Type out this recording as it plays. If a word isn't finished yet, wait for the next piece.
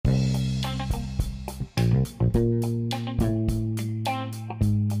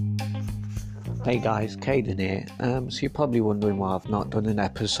Hey guys, Caden here. So you're probably wondering why I've not done an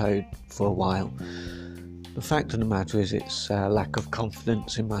episode for a while. The fact of the matter is it's a lack of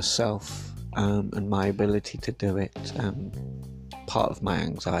confidence in myself and my ability to do it. Part of my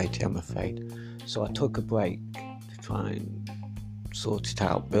anxiety, I'm afraid. So I took a break to try and sort it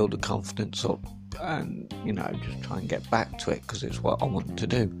out, build the confidence up and, just try and get back to it because it's what I want to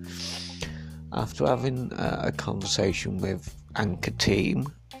do. After having a conversation with Anchor team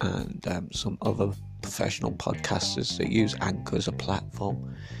and some other professional podcasters that use Anchor as a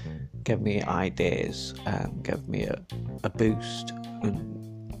platform, gave me ideas, gave me a boost, and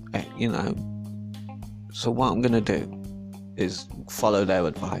so what I'm going to do is follow their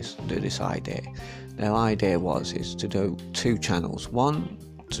advice and do this idea. Their idea is to do 2 channels. One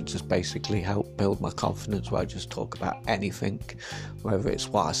to just basically help build my confidence, where I just talk about anything, whether it's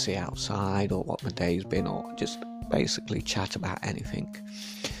what I see outside or what my day's been, or just basically chat about anything.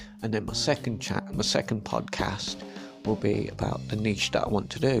 And then my second podcast will be about the niche that I want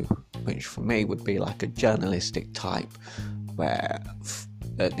to do, which for me would be like a journalistic type, where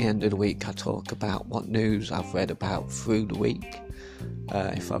at the end of the week I talk about what news I've read about through the week,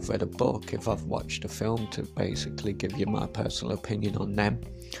 if I've read a book, if I've watched a film, to basically give you my personal opinion on them,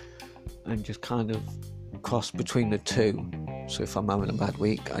 and just kind of cross between the two. So if I'm having a bad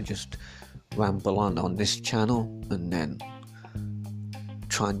week, I just ramble on this channel and then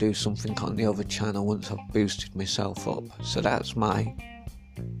try and do something on the other channel once I've boosted myself up. So that's my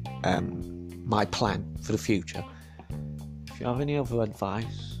plan for the future. If you have any other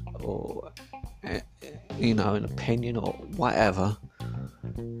advice or an opinion or whatever,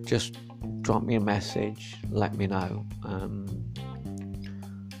 just drop me a message, let me know.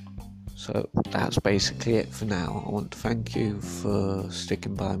 So that's basically it for now. I want to thank you for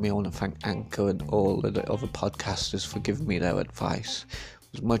sticking by me. I want to thank Anchor and all of the other podcasters for giving me their advice.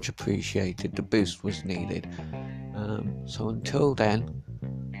 It was much appreciated. The boost was needed. So until then,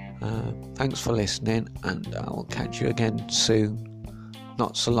 thanks for listening, and I'll catch you again soon.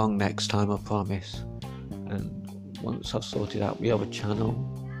 Not so long next time, I promise. And once I've sorted out the other channel,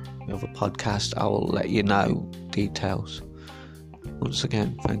 the other podcast, I will let you know details. Once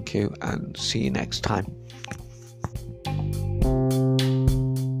again, thank you, and see you next time.